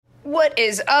What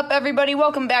is up, everybody?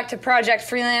 Welcome back to Project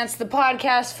Freelance, the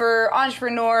podcast for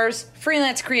entrepreneurs,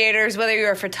 freelance creators, whether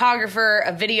you're a photographer,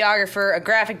 a videographer, a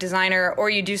graphic designer,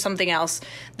 or you do something else.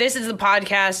 This is the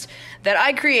podcast that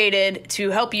I created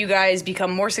to help you guys become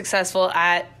more successful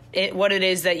at what it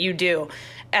is that you do.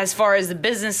 As far as the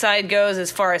business side goes,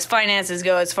 as far as finances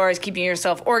go, as far as keeping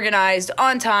yourself organized,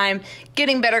 on time,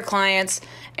 getting better clients,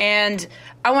 and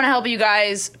I want to help you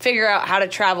guys figure out how to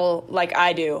travel like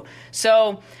I do.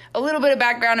 So, a little bit of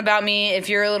background about me, if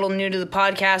you're a little new to the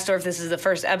podcast or if this is the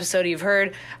first episode you've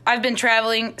heard. I've been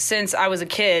traveling since I was a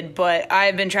kid, but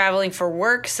I've been traveling for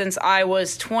work since I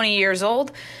was 20 years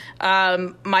old.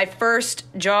 My first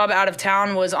job out of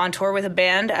town was on tour with a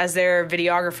band as their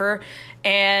videographer,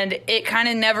 and it kind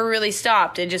of never really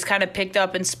stopped. It just kind of picked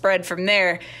up and spread from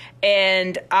there,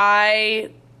 and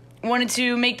I wanted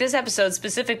to make this episode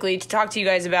specifically to talk to you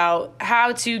guys about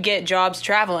how to get jobs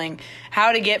traveling,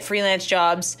 how to get freelance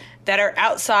jobs that are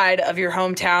outside of your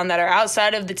hometown, that are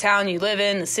outside of the town you live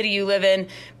in, the city you live in,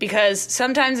 because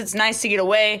sometimes it's nice to get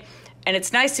away and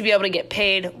it's nice to be able to get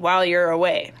paid while you're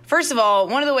away. First of all,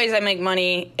 one of the ways I make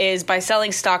money is by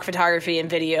selling stock photography and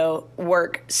video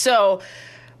work. So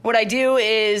what I do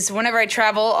is whenever I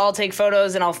travel, I'll take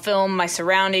photos and I'll film my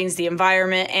surroundings, the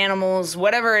environment, animals,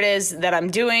 whatever it is that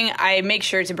I'm doing. I make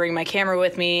sure to bring my camera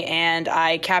with me and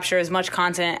I capture as much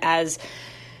content as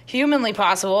humanly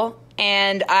possible.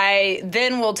 And I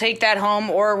then will take that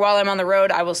home, or while I'm on the road,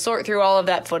 I will sort through all of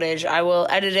that footage. I will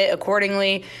edit it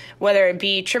accordingly, whether it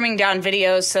be trimming down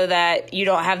videos so that you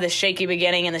don't have the shaky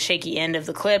beginning and the shaky end of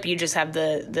the clip. You just have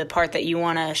the part that you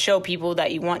want to show people,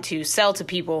 that you want to sell to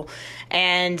people.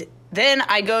 And then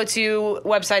I go to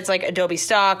websites like Adobe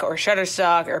Stock or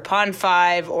Shutterstock or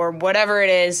Pond5 or whatever it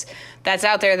is that's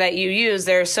out there that you use.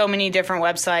 There are so many different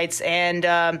websites, and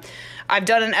I've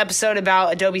done an episode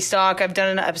about Adobe Stock. I've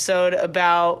done an episode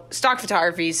about stock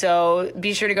photography, so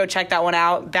be sure to go check that one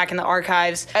out back in the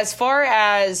archives. As far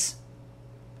as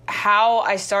how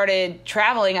I started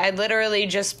traveling, I literally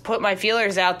just put my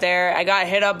feelers out there. I got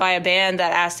hit up by a band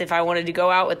that asked if I wanted to go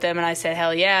out with them, and I said,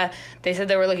 hell yeah. They said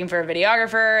they were looking for a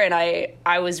videographer, and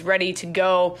I was ready to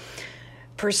go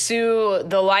pursue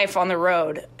the life on the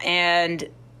road. And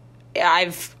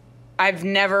I've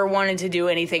never wanted to do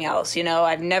anything else.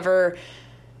 I've never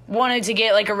wanted to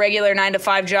get like a regular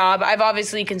 9-to-5 job. I've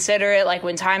obviously considered it, like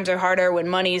when times are harder, when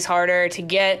money's harder to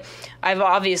get. I've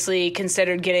obviously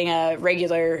considered getting a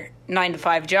regular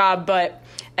 9-to-5 job, but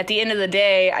at the end of the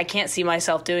day, I can't see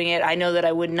myself doing it. I know that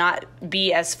I would not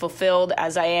be as fulfilled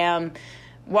as I am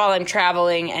while I'm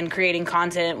traveling and creating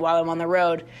content while I'm on the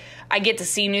road. I get to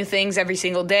see new things every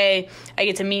single day. I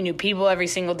get to meet new people every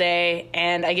single day,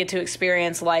 and I get to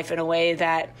experience life in a way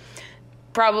that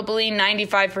probably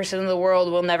 95% of the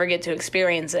world will never get to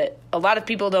experience it. A lot of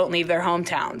people don't leave their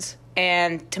hometowns,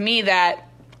 and to me that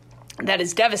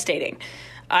is devastating.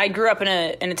 I grew up in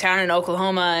a town in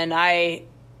Oklahoma, and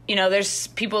there's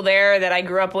people there that I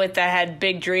grew up with that had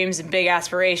big dreams and big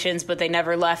aspirations, but they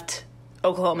never left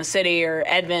Oklahoma City or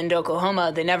Edmond,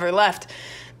 Oklahoma. They never left.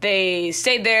 They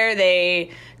stayed there, they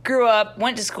grew up,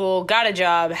 went to school, got a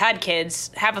job, had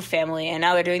kids, have a family, and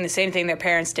now they're doing the same thing their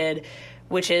parents did,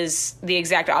 which is the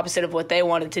exact opposite of what they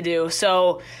wanted to do.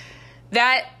 So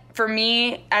that, for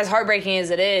me, as heartbreaking as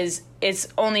it is, it's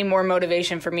only more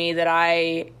motivation for me that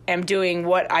I am doing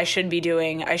what I should be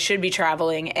doing. I should be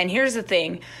traveling. And here's the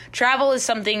thing. Travel is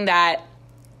something that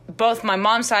both my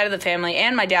mom's side of the family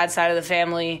and my dad's side of the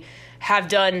family have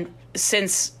done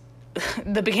since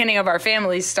the beginning of our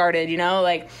family started.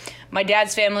 Like my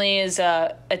dad's family is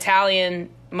Italian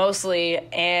mostly,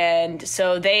 and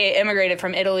so they immigrated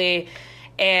from Italy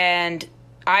and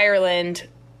Ireland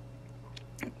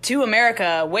to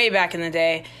America way back in the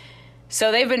day.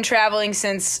 So they've been traveling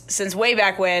since way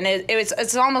back when.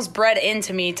 It's almost bred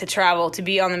into me to travel, to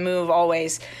be on the move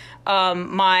always.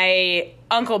 My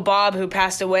Uncle Bob, who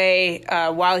passed away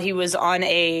while he was on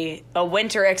a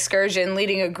winter excursion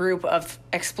leading a group of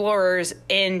explorers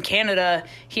in Canada,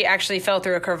 he actually fell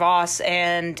through a crevasse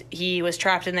and he was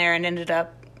trapped in there and ended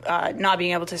up not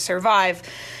being able to survive.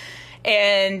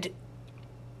 And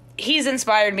he's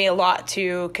inspired me a lot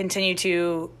to continue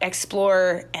to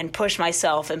explore and push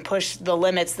myself and push the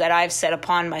limits that I've set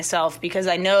upon myself, because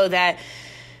I know that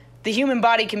the human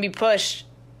body can be pushed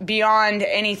beyond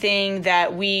anything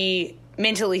that we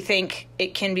mentally think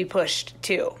it can be pushed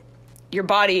to. Your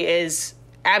body is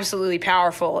absolutely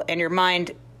powerful and your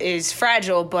mind is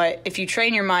fragile, but if you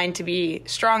train your mind to be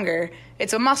stronger,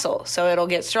 it's a muscle, so it'll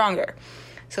get stronger.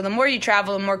 So the more you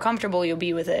travel, the more comfortable you'll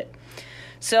be with it.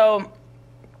 So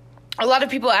a lot of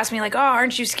people ask me, like, oh,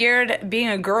 aren't you scared being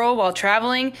a girl while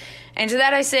traveling? And to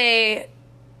that I say,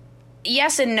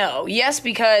 yes and no. Yes,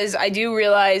 because I do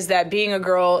realize that being a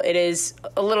girl, it is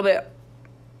a little bit,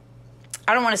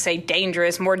 I don't want to say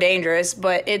more dangerous,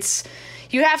 but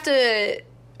you have to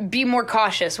be more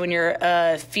cautious when you're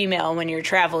a female, when you're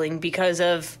traveling, because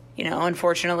of,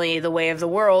 unfortunately, the way of the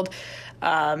world.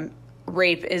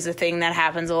 Rape is a thing that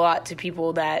happens a lot to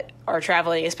people that are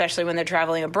traveling, especially when they're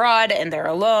traveling abroad and they're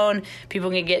alone.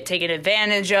 People can get taken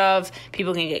advantage of.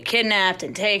 People can get kidnapped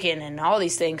and taken and all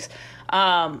these things.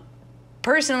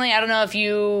 Personally, I don't know if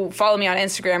you follow me on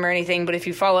Instagram or anything, but if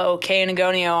you follow Kay and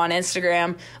Agonio on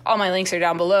Instagram, all my links are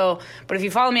down below. But if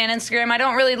you follow me on Instagram, I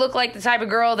don't really look like the type of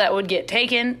girl that would get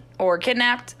taken or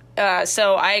kidnapped.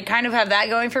 So I kind of have that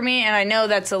going for me, and I know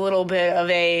that's a little bit of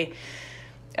a,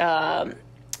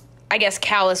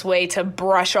 callous way to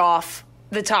brush off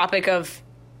the topic of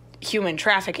human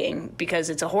trafficking,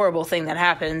 because it's a horrible thing that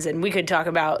happens, and we could talk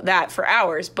about that for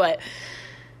hours. But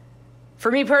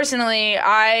for me personally,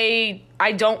 I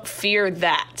don't fear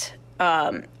that.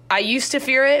 I used to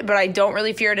fear it, but I don't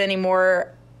really fear it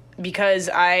anymore because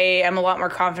I am a lot more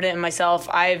confident in myself.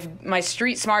 My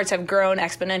street smarts have grown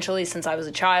exponentially since I was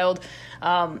a child.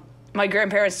 My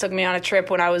grandparents took me on a trip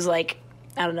when I was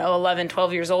 11,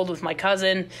 12 years old with my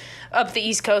cousin up the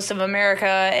east coast of America,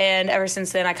 and ever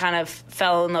since then I kind of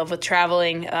fell in love with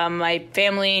traveling. My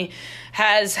family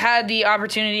has had the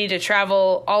opportunity to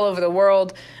travel all over the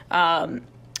world.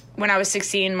 When I was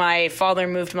 16, my father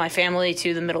moved my family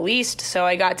to the Middle East, so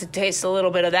I got to taste a little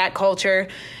bit of that culture.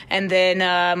 And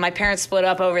then my parents split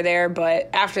up over there, but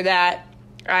after that,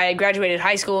 I graduated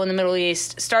high school in the Middle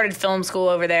East, started film school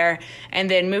over there,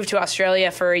 and then moved to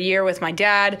Australia for a year with my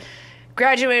dad,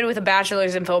 graduated with a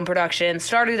bachelor's in film production,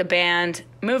 started a band,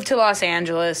 moved to Los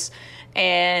Angeles,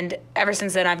 and ever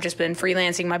since then, I've just been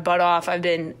freelancing my butt off. I've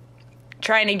been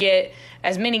trying to get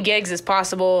as many gigs as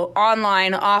possible,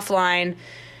 online, offline.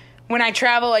 When I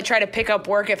travel, I try to pick up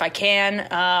work if I can.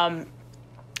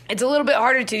 It's a little bit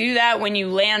harder to do that when you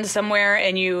land somewhere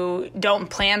and you don't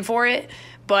plan for it.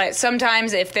 But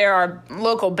sometimes if there are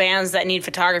local bands that need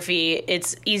photography,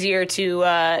 it's easier to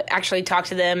actually talk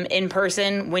to them in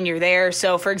person when you're there.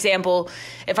 So, for example,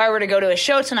 if I were to go to a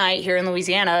show tonight here in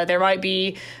Louisiana, there might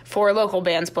be 4 local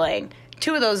bands playing.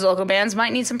 2 of those local bands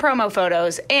might need some promo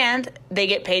photos, and they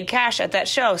get paid cash at that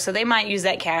show, so they might use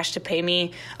that cash to pay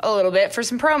me a little bit for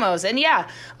some promos. And yeah,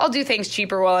 I'll do things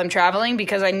cheaper while I'm traveling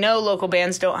because I know local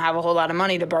bands don't have a whole lot of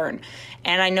money to burn,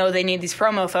 and I know they need these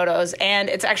promo photos, and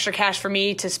it's extra cash for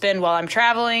me to spend while I'm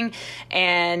traveling,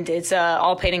 and it's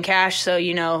all paid in cash,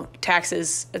 so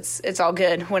taxes, it's all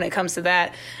good when it comes to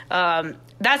that.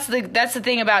 That's the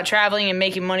thing about traveling and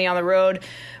making money on the road.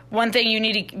 One thing you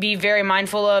need to be very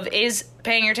mindful of is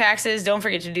paying your taxes. Don't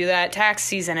forget to do that. Tax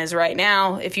season is right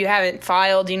now. If you haven't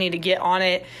filed, you need to get on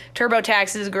it.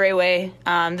 TurboTax is a great way.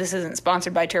 This isn't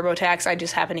sponsored by TurboTax. I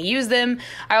just happen to use them.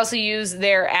 I also use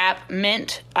their app,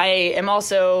 Mint. I am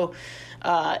also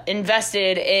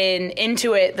invested in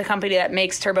Intuit, the company that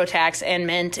makes TurboTax and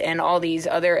Mint and all these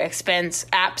other expense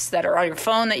apps that are on your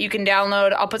phone that you can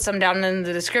download. I'll put some down in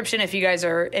the description if you guys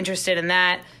are interested in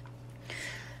that.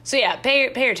 So yeah,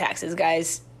 pay your taxes,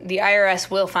 guys. The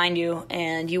IRS will find you,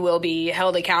 and you will be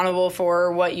held accountable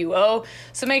for what you owe.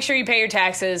 So make sure you pay your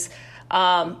taxes.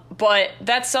 But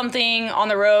that's something on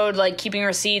the road, like keeping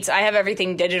receipts. I have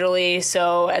everything digitally.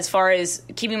 So as far as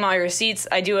keeping my receipts,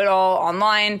 I do it all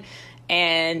online,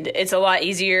 and it's a lot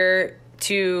easier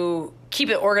to keep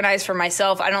it organized for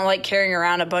myself. I don't like carrying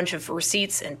around a bunch of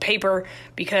receipts and paper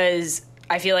because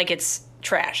I feel like it's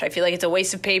trash. I feel like it's a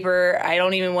waste of paper. I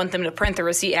don't even want them to print the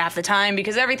receipt half the time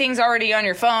because everything's already on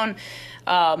your phone.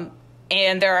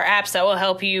 And there are apps that will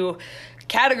help you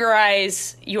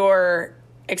categorize your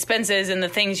expenses and the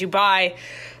things you buy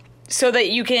so that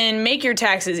you can make your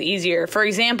taxes easier. For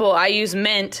example, I use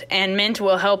Mint, and Mint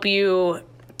will help you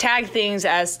tag things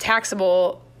as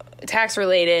taxable,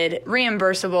 tax-related,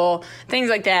 reimbursable, things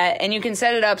like that, and you can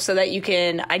set it up so that you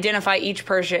can identify each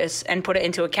purchase and put it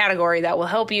into a category that will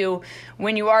help you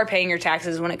when you are paying your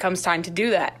taxes when it comes time to do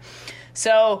that.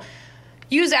 So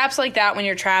use apps like that when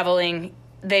you're traveling.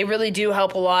 They really do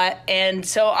help a lot. And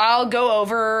so I'll go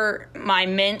over my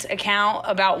Mint account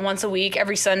about once a week.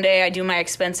 Every Sunday I do my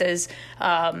expenses.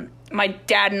 My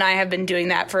dad and I have been doing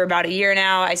that for about a year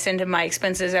now. I send him my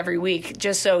expenses every week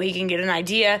just so he can get an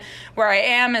idea where I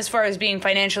am as far as being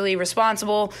financially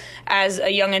responsible as a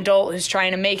young adult who's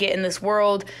trying to make it in this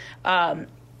world. As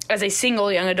a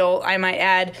single young adult, I might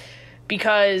add,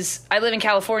 because I live in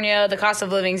California. The cost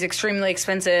of living is extremely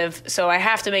expensive, so I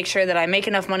have to make sure that I make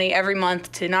enough money every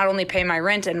month to not only pay my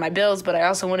rent and my bills, but I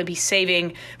also want to be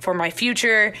saving for my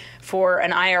future, for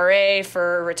an IRA,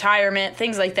 for retirement,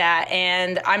 things like that.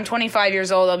 And I'm 25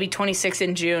 years old. I'll be 26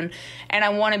 in June, and I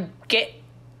want to get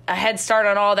a head start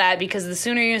on all that, because the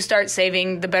sooner you start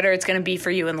saving, the better it's going to be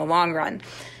for you in the long run.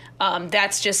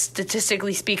 That's just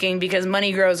statistically speaking, because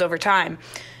money grows over time.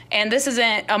 And this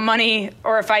isn't a money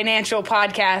or a financial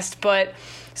podcast, but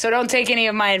so don't take any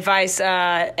of my advice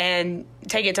and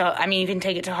take it to, I mean, you can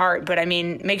take it to heart, but I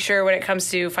mean, make sure when it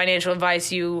comes to financial advice,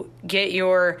 you do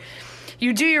your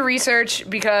research,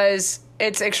 because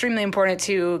it's extremely important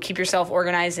to keep yourself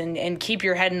organized and keep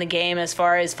your head in the game as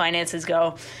far as finances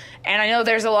go. And I know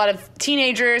there's a lot of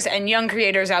teenagers and young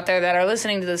creators out there that are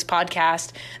listening to this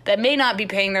podcast that may not be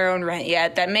paying their own rent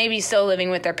yet, that may be still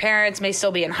living with their parents, may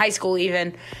still be in high school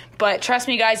even. But trust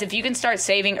me, guys, if you can start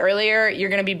saving earlier, you're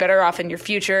going to be better off in your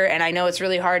future. And I know it's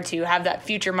really hard to have that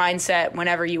future mindset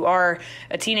whenever you are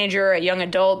a teenager or a young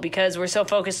adult, because we're so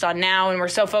focused on now and we're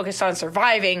so focused on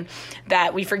surviving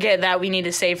that we forget that we need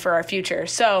to save for our future.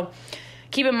 So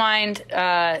keep in mind,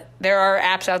 there are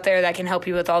apps out there that can help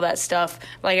you with all that stuff.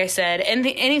 Like I said, and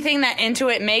anything that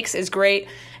Intuit makes is great.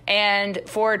 And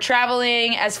for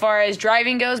traveling, as far as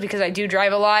driving goes, because I do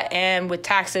drive a lot, and with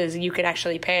taxes, you can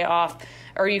actually pay off,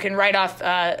 or you can write off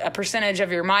a percentage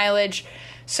of your mileage.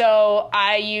 So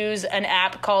I use an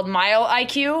app called Mile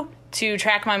IQ to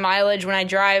track my mileage when I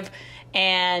drive,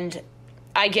 and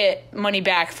I get money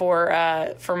back for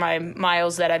my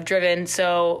miles that I've driven.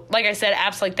 So like I said,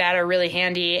 apps like that are really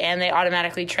handy, and they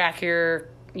automatically track your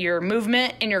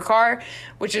movement in your car,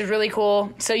 which is really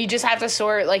cool. So you just have to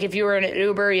sort, like if you were in an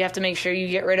Uber, you have to make sure you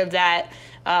get rid of that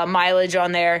mileage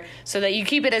on there so that you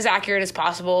keep it as accurate as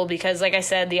possible, because like I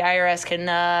said, the IRS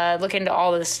can look into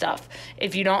all of this stuff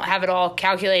if you don't have it all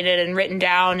calculated and written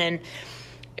down.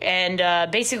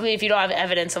 And basically, if you don't have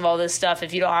evidence of all this stuff,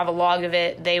 if you don't have a log of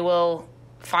it, they will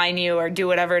fine you or do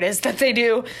whatever it is that they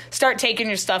do, start taking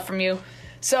your stuff from you.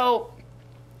 So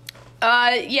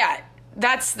yeah,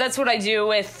 that's what I do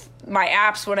with my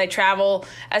apps when I travel.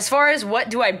 As far as what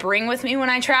do I bring with me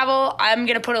when I travel, I'm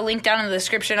going to put a link down in the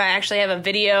description. I actually have a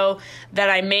video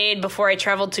that I made before I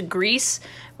traveled to Greece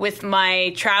with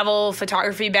my travel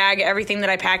photography bag, everything that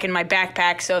I pack in my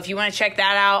backpack. So if you want to check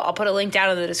that out, I'll put a link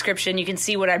down in the description. You can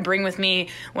see what I bring with me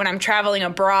when I'm traveling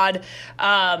abroad.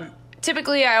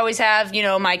 Typically, I always have,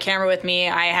 my camera with me.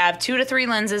 I have 2 to 3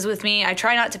 lenses with me. I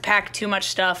try not to pack too much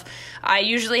stuff. I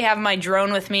usually have my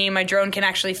drone with me. My drone can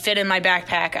actually fit in my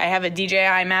backpack. I have a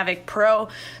DJI Mavic Pro,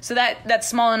 so that's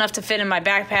small enough to fit in my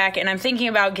backpack. And I'm thinking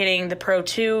about getting the Pro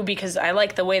 2 because I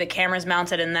like the way the camera's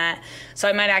mounted in that. So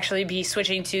I might actually be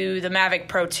switching to the Mavic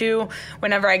Pro 2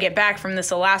 whenever I get back from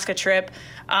this Alaska trip.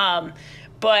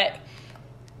 But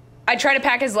I try to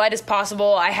pack as light as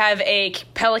possible. I have a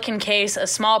Pelican case, a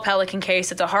small Pelican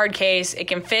case. It's a hard case. It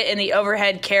can fit in the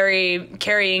overhead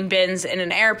carrying bins in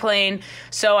an airplane,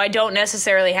 so I don't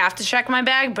necessarily have to check my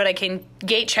bag, but I can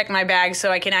gate check my bag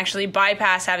so I can actually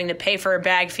bypass having to pay for a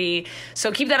bag fee.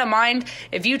 So keep that in mind.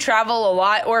 If you travel a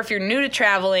lot, or if you're new to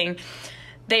traveling,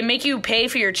 they make you pay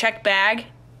for your checked bag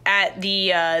at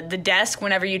the desk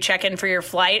whenever you check in for your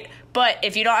flight. But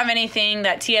if you don't have anything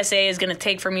that TSA is going to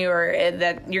take from you or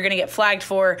that you're going to get flagged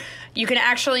for, you can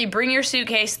actually bring your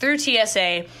suitcase through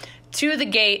TSA to the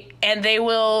gate, and they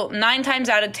will 9 times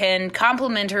out of 10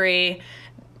 complimentarily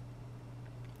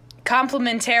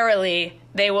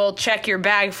they will check your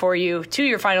bag for you to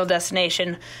your final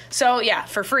destination. So yeah,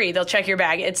 for free, they'll check your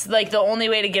bag. It's like the only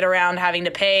way to get around having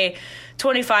to pay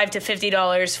 $25 to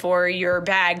 $50 for your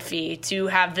bag fee to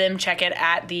have them check it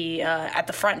at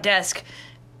the front desk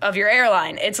of your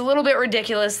airline. It's a little bit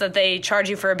ridiculous that they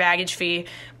charge you for a baggage fee,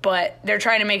 but they're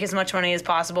trying to make as much money as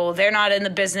possible. They're not in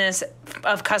the business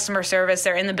of customer service.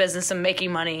 They're in the business of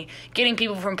making money, getting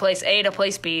people from place A to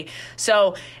place B.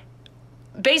 So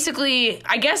basically,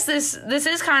 I guess this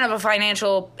is kind of a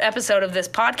financial episode of this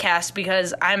podcast,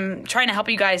 because I'm trying to help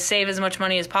you guys save as much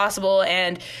money as possible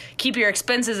and keep your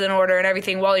expenses in order and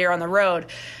everything while you're on the road,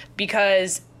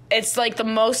 because it's like the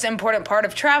most important part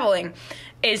of traveling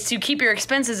is to keep your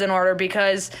expenses in order,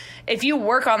 because if you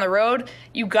work on the road,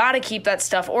 you got to keep that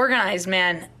stuff organized,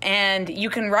 man. And you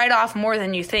can write off more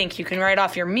than you think. You can write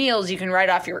off your meals, you can write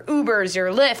off your Ubers, your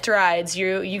Lyft rides,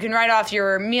 you can write off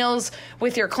your meals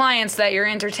with your clients that you're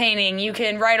entertaining, you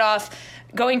can write off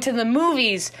going to the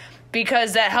movies.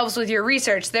 because that helps with your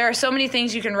research. There are so many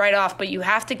things you can write off, but you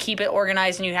have to keep it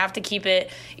organized and you have to keep it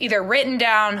either written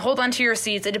down, hold onto your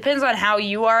receipts. It depends on how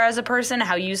you are as a person,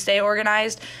 how you stay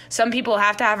organized. Some people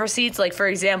have to have receipts. Like, for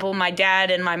example, my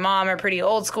dad and my mom are pretty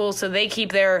old school, so they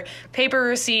keep their paper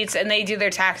receipts and they do their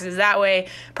taxes that way.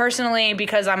 Personally,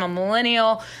 because I'm a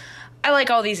millennial, I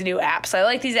like all these new apps. I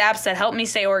like these apps that help me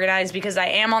stay organized because I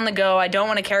am on the go. I don't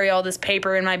want to carry all this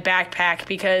paper in my backpack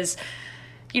because,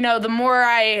 you know, the more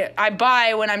I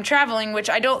buy when I'm traveling, which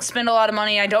I don't spend a lot of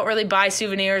money, I don't really buy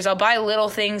souvenirs. I'll buy little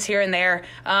things here and there.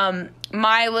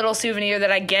 My little souvenir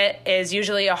that I get is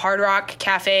usually a Hard Rock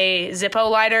Cafe Zippo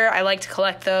lighter. I like to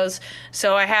collect those.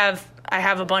 So I have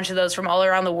a bunch of those from all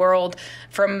around the world,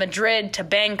 from Madrid to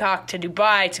Bangkok to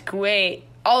Dubai to Kuwait,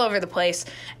 all over the place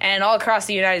and all across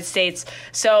the United States.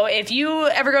 So if you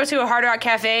ever go to a Hard Rock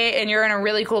Cafe and you're in a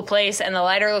really cool place and the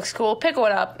lighter looks cool, pick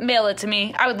one up, mail it to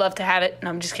me. I would love to have it. No,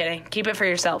 I'm just kidding. Keep it for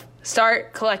yourself.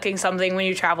 Start collecting something when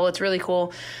you travel. It's really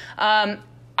cool.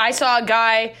 I saw a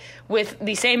guy with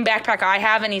the same backpack I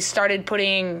have, and he started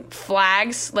putting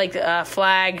flags,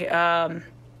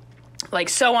 like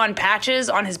sew on patches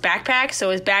on his backpack.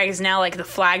 So his bag is now like the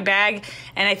flag bag.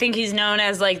 And I think he's known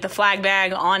as like the flag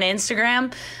bag on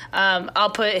Instagram. I'll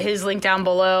put his link down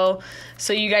below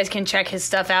so you guys can check his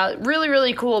stuff out. Really,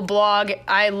 really cool blog.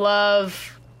 I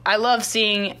love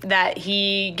seeing that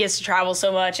he gets to travel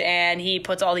so much and he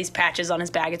puts all these patches on his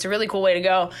bag. It's a really cool way to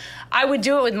go. I would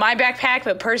do it with my backpack,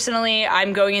 but personally,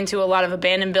 I'm going into a lot of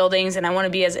abandoned buildings and I want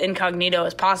to be as incognito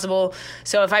as possible.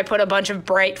 So if I put a bunch of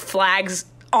bright flags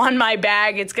on my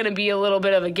bag, it's going to be a little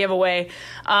bit of a giveaway.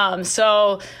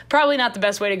 So probably not the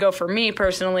best way to go for me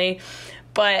personally,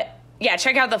 but yeah,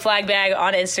 check out the flag bag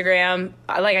on Instagram.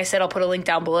 Like I said, I'll put a link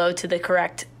down below to the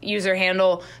correct user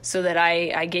handle so that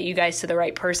I get you guys to the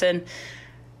right person.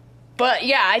 But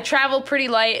yeah, I travel pretty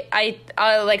light. I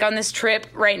like on this trip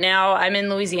right now, I'm in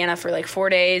Louisiana for like 4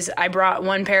 days. I brought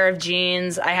one pair of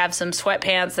jeans. I have some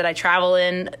sweatpants that I travel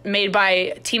in, made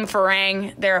by Team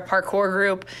Farang. They're a parkour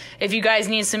group. If you guys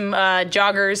need some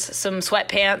joggers, some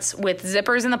sweatpants with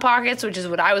zippers in the pockets, which is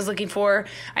what I was looking for,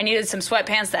 I needed some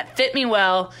sweatpants that fit me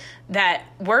well, that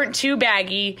weren't too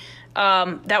baggy,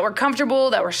 that were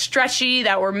comfortable, that were stretchy,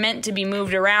 that were meant to be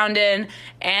moved around in,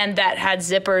 and that had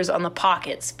zippers on the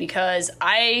pockets, because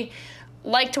I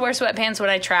like to wear sweatpants when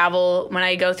I travel, when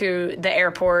I go through the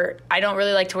airport. I don't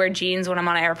really like to wear jeans when I'm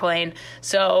on an airplane.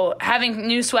 So having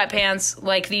new sweatpants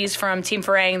like these from Team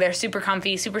Farang, they're super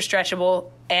comfy, super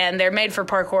stretchable, and they're made for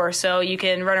parkour. So you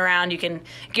can run around, you can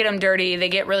get them dirty. They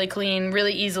get really clean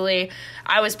really easily.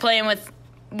 I was playing with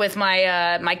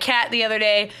my cat the other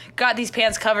day, got these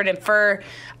pants covered in fur.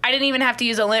 I didn't even have to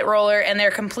use a lint roller, and they're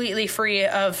completely free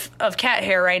of cat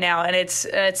hair right now, and it's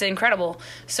incredible.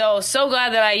 So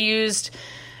glad that I used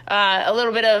a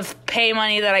little bit of pay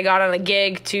money that I got on a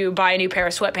gig to buy a new pair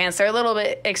of sweatpants. They're a little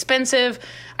bit expensive.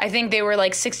 I think they were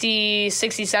like $60,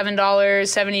 $67,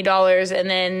 $70, and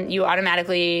then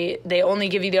they only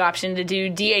give you the option to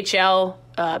do DHL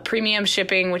premium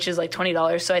shipping, which is like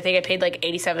 $20. So I think I paid like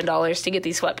 $87 to get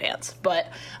these sweatpants. But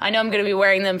I know I'm going to be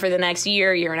wearing them for the next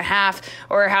year and a half,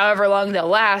 or however long they'll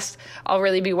last. I'll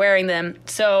really be wearing them.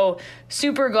 So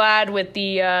super glad with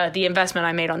the investment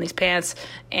I made on these pants.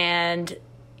 And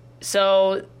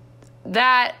so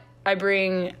that I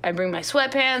bring my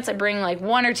sweatpants. I bring like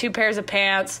 1 or 2 pairs of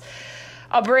pants.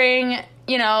 I'll bring,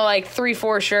 like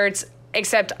 3-4 shirts,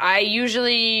 except I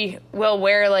usually will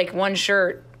wear like one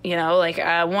shirt, like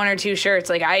 1 or 2 shirts.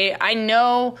 Like I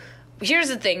know, here's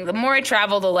the thing, the more I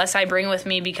travel, the less I bring with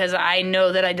me, because I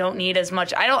know that I don't need as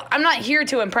much. I'm not here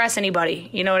to impress anybody.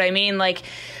 You know what I mean? Like,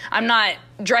 I'm not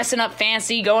dressing up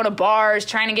fancy, going to bars,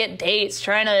 trying to get dates,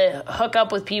 trying to hook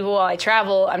up with people while I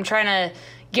travel. I'm trying to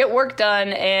get work done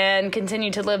and continue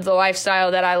to live the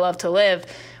lifestyle that I love to live,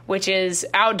 which is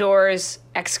outdoors,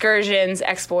 excursions,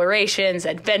 explorations,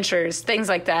 adventures, things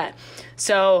like that.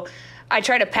 So I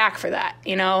try to pack for that.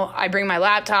 I bring my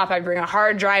laptop, I bring a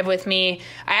hard drive with me.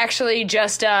 I actually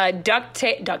just duct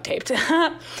taped.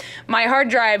 My hard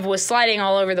drive was sliding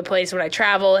all over the place when I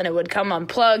travel, and it would come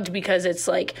unplugged because it's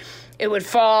like, it would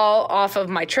fall off of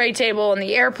my tray table in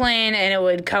the airplane and it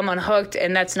would come unhooked,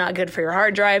 and that's not good for your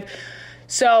hard drive.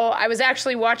 So I was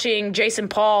actually watching Jason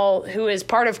Paul, who is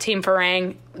part of Team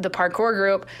Farang, the parkour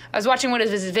group. I was watching one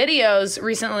of his videos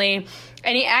recently,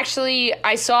 and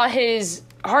I saw his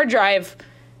hard drive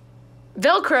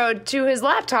Velcroed to his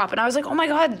laptop, and I was like, oh my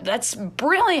God, that's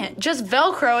brilliant. Just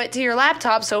Velcro it to your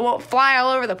laptop so it won't fly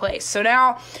all over the place. So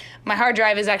now my hard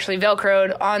drive is actually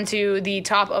Velcroed onto the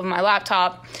top of my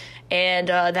laptop, and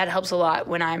that helps a lot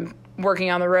when I'm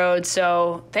working on the road.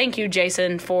 So thank you,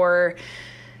 Jason, for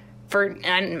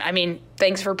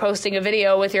thanks for posting a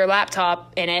video with your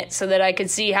laptop in it so that I could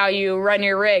see how you run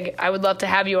your rig. I would love to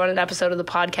have you on an episode of the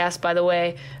podcast, by the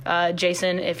way,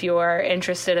 Jason, if you are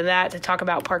interested in that, to talk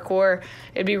about parkour.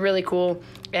 It'd be really cool,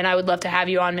 and I would love to have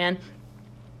you on, man.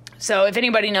 So if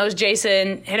anybody knows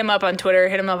Jason, hit him up on Twitter,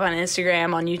 hit him up on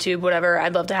Instagram, on YouTube, whatever.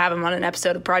 I'd love to have him on an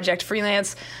episode of Project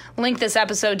Freelance. Link this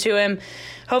episode to him.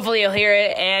 Hopefully you'll hear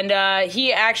it. And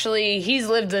he's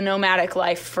lived the nomadic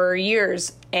life for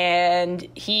years. And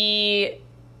he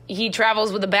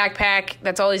travels with a backpack.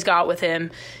 That's all he's got with him.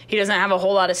 He doesn't have a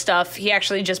whole lot of stuff. He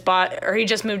actually just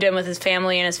moved in with his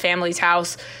family in his family's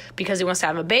house because he wants to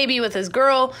have a baby with his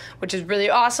girl, which is really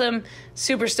awesome.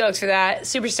 Super stoked for that.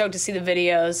 Super stoked to see the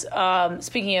videos.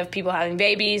 Speaking of people having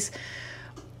babies,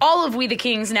 all of We the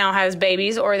Kings now has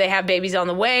babies, or they have babies on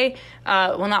the way.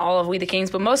 Well, not all of We the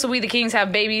Kings, but most of We the Kings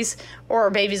have babies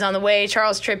or babies on the way.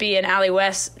 Charles Trippy and Allie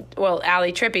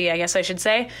Trippy, I guess I should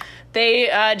say. They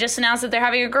just announced that they're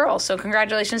having a girl, so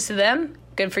congratulations to them.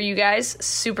 Good for you guys.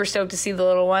 Super stoked to see the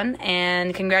little one.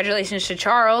 And congratulations to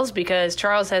Charles, because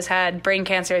Charles has had brain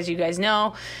cancer, as you guys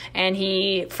know, and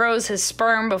he froze his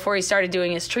sperm before he started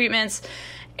doing his treatments.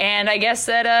 And I guess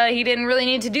that he didn't really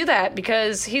need to do that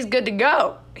because he's good to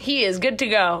go. He is good to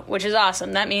go, which is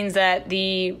awesome. That means that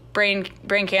the brain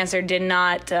cancer did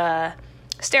not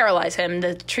sterilize him.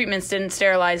 The treatments didn't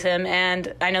sterilize him,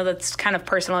 and I know that's kind of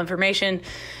personal information,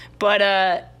 but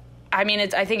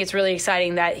I think it's really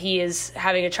exciting that he is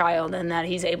having a child and that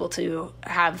he's able to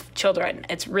have children.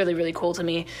 It's really, really cool to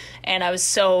me, and I was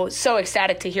so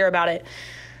ecstatic to hear about it.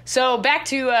 So back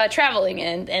to traveling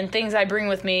and things I bring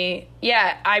with me.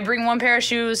 Yeah, I bring one pair of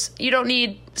shoes. You don't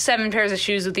need 7 pairs of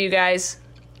shoes with you guys.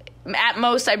 At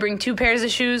most, I bring 2 pairs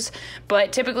of shoes,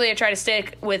 but typically I try to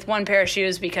stick with 1 pair of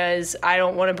shoes because I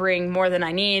don't want to bring more than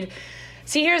I need.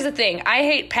 See, here's the thing. I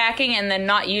hate packing and then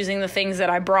not using the things that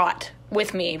I brought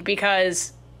with me,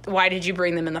 because why did you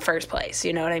bring them in the first place?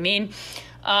 You know what I mean?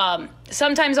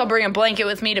 Sometimes I'll bring a blanket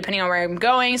with me depending on where I'm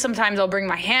going. Sometimes I'll bring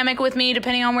my hammock with me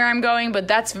depending on where I'm going, but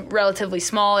that's relatively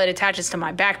small. It attaches to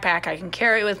my backpack. I can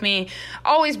carry it with me.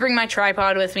 Always bring my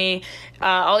tripod with me.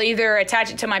 I'll either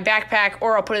attach it to my backpack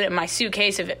or I'll put it in my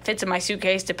suitcase if it fits in my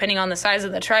suitcase, depending on the size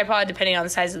of the tripod, depending on the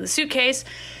size of the suitcase.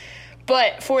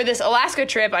 But for this Alaska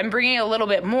trip, I'm bringing a little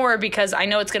bit more because I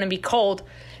know it's going to be cold.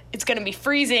 It's going to be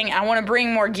freezing. I want to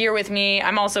bring more gear with me.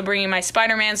 I'm also bringing my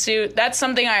Spider-Man suit. That's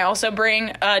something I also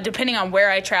bring. Depending on where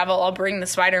I travel, I'll bring the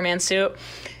Spider-Man suit.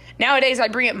 Nowadays, I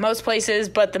bring it most places,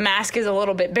 but the mask is a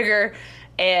little bit bigger,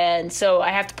 and so I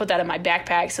have to put that in my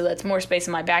backpack, so that's more space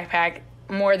in my backpack,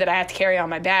 more that I have to carry on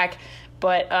my back.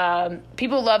 But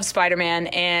people love Spider-Man,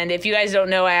 and if you guys don't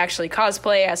know, I actually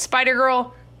cosplay as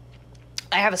Spider-Girl.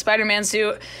 I have a Spider-Man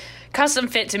suit. Custom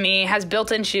fit to me, has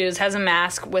built-in shoes, has a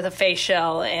mask with a face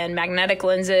shell and magnetic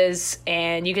lenses,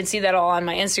 and you can see that all on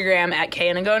my Instagram at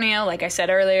 @KAnagonio, like I said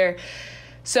earlier.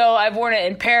 So I've worn it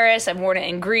in Paris, I've worn it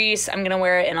in Greece, I'm going to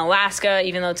wear it in Alaska,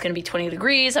 even though it's going to be 20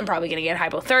 degrees. I'm probably going to get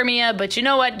hypothermia, but you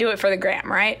know what? Do it for the gram,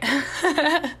 right?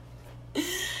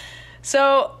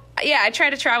 So, yeah, I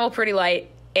try to travel pretty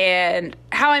light, and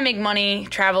how I make money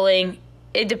traveling,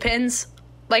 it depends.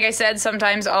 Like I said,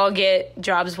 sometimes I'll get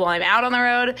jobs while I'm out on the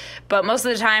road, but most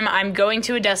of the time I'm going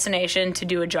to a destination to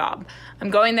do a job. I'm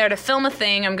going there to film a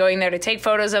thing. I'm going there to take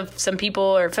photos of some people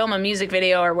or film a music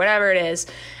video or whatever it is.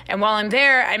 And while I'm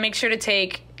there, I make sure to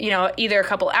take, either a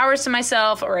couple hours to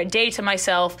myself or a day to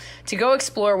myself to go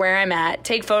explore where I'm at,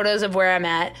 take photos of where I'm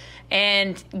at,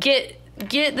 and get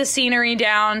the scenery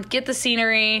down, get the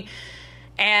scenery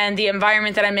and the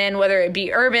environment that I'm in, whether it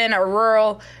be urban or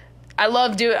rural. I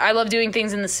love doing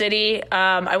things in the city.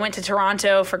 I went to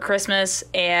Toronto for Christmas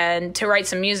and to write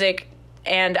some music,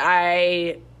 and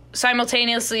I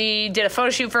simultaneously did a photo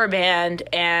shoot for a band,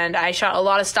 and I shot a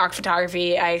lot of stock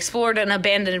photography. I explored an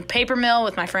abandoned paper mill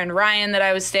with my friend Ryan that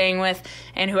I was staying with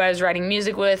and who I was writing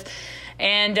music with.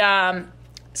 And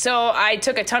so I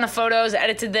took a ton of photos,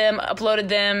 edited them, uploaded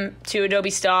them to Adobe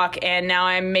Stock, and now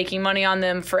I'm making money on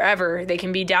them forever. They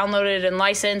can be downloaded and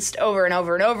licensed over and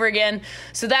over and over again.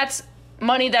 So that's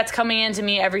money that's coming into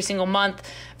me every single month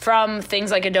from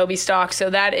things like Adobe Stock. So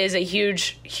that is a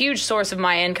huge, huge source of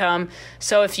my income.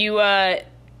 So if you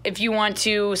want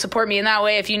to support me in that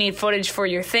way, if you need footage for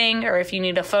your thing or if you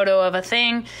need a photo of a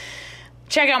thing,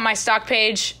 check out my stock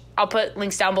page. I'll put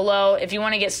links down below. If you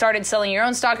want to get started selling your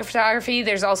own stock of photography,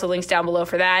 there's also links down below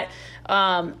for that.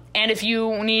 And if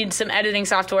you need some editing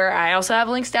software, I also have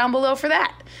links down below for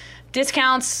that.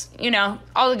 Discounts,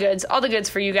 all the goods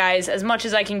for you guys. As much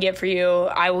as I can get for you,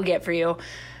 I will get for you.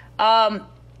 What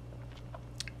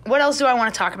else do I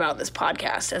want to talk about in this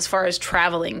podcast as far as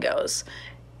traveling goes?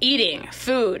 eating,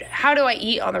 food. How do I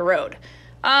eat on the road?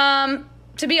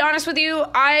 To be honest with you,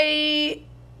 I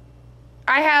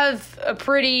have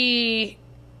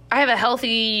a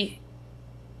healthy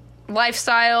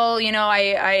lifestyle. You know,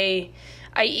 I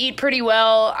eat pretty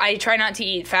well. I try not to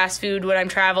eat fast food when I'm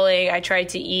traveling. I try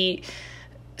to eat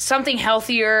something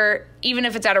healthier, even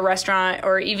if it's at a restaurant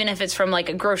or even if it's from like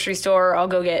a grocery store. I'll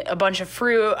go get a bunch of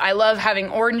fruit. I love having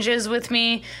oranges with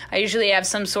me. I usually have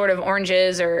some sort of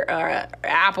oranges or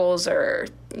apples or,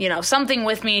 you know, something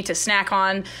with me to snack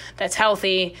on that's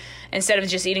healthy instead of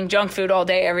just eating junk food all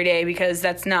day, every day, because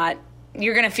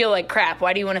you're going to feel like crap.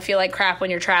 Why do you want to feel like crap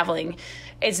when you're traveling?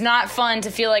 It's not fun to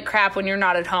feel like crap when you're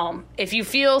not at home. If you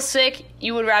feel sick,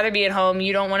 you would rather be at home.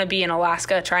 You don't want to be in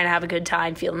Alaska trying to have a good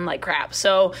time feeling like crap.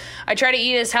 So I try to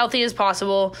eat as healthy as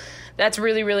possible. That's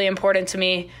really, really important to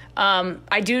me.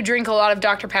 I do drink a lot of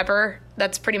Dr. Pepper.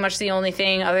 That's pretty much the only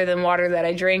thing other than water that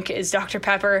I drink is Dr.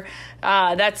 Pepper.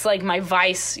 That's like my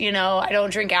vice, you know. I don't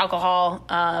drink alcohol.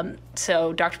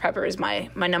 So Dr. Pepper is my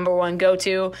number one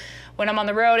go-to when I'm on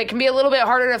the road. It can be a little bit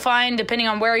harder to find depending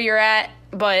on where you're at,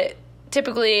 but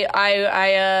typically,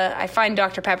 I find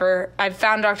Dr. Pepper. I've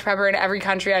found Dr. Pepper in every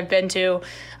country I've been to.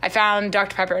 I found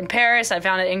Dr. Pepper in Paris. I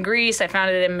found it in Greece. I found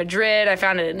it in Madrid. I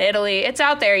found it in Italy. It's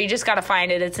out there. You just got to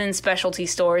find it. It's in specialty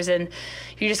stores, and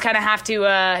you just kind of have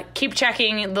to keep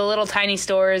checking the little tiny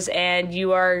stores, and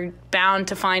you are bound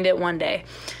to find it one day.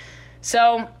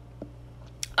 So,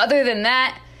 other than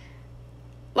that,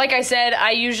 like I said,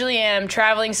 I usually am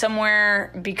traveling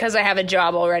somewhere because I have a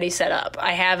job already set up.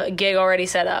 I have a gig already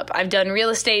set up. I've done real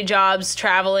estate jobs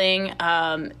traveling,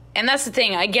 and that's the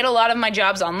thing. I get a lot of my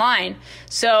jobs online.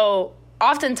 So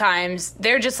oftentimes,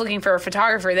 they're just looking for a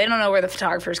photographer. They don't know where the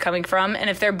photographer is coming from, and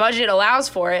if their budget allows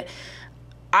for it,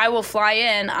 I will fly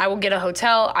in, I will get a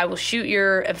hotel, I will shoot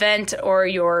your event or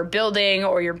your building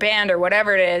or your band or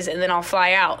whatever it is, and then I'll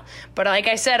fly out. But like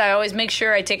I said, I always make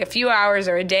sure I take a few hours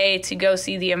or a day to go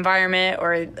see the environment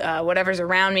or whatever's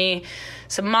around me,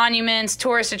 some monuments,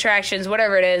 tourist attractions,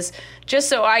 whatever it is, just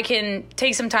so I can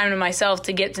take some time to myself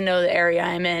to get to know the area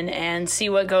I'm in and see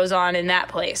what goes on in that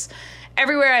place.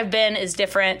 Everywhere I've been is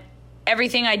different.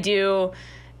 Everything I do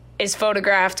is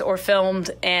photographed or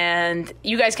filmed, and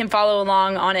you guys can follow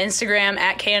along on Instagram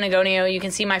at KAnagonio. You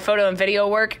can see my photo and video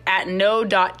work at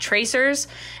no.tracers,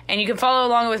 and you can follow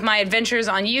along with my adventures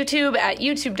on YouTube at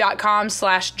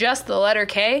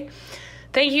youtube.com/justtheletterK.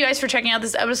 Thank you guys for checking out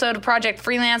this episode of Project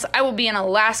Freelance. I will be in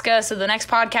Alaska, so the next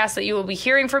podcast that you will be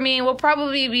hearing from me will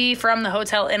probably be from the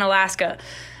hotel in Alaska.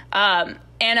 And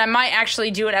I might actually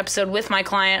do an episode with my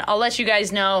client. I'll let you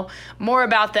guys know more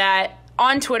about that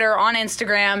on Twitter, on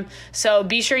Instagram. So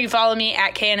be sure you follow me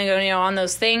at KAnagonio on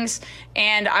those things.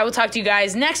 And I will talk to you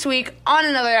guys next week on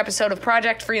another episode of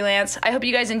Project Freelance. I hope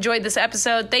you guys enjoyed this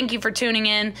episode. Thank you for tuning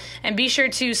in. And be sure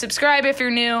to subscribe if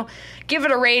you're new. Give it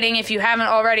a rating if you haven't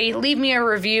already. Leave me a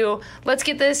review. Let's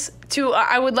get this to,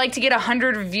 I would like to get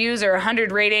 100 reviews or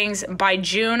 100 ratings by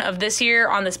June of this year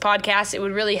on this podcast. It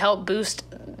would really help boost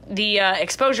the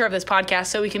exposure of this podcast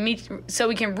so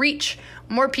we can reach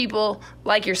more people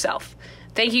like yourself.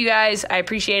 Thank you guys. I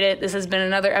appreciate it. This has been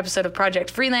another episode of Project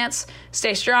Freelance.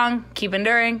 Stay strong, keep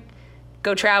enduring,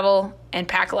 go travel, and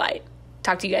pack light.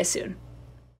 Talk to you guys soon.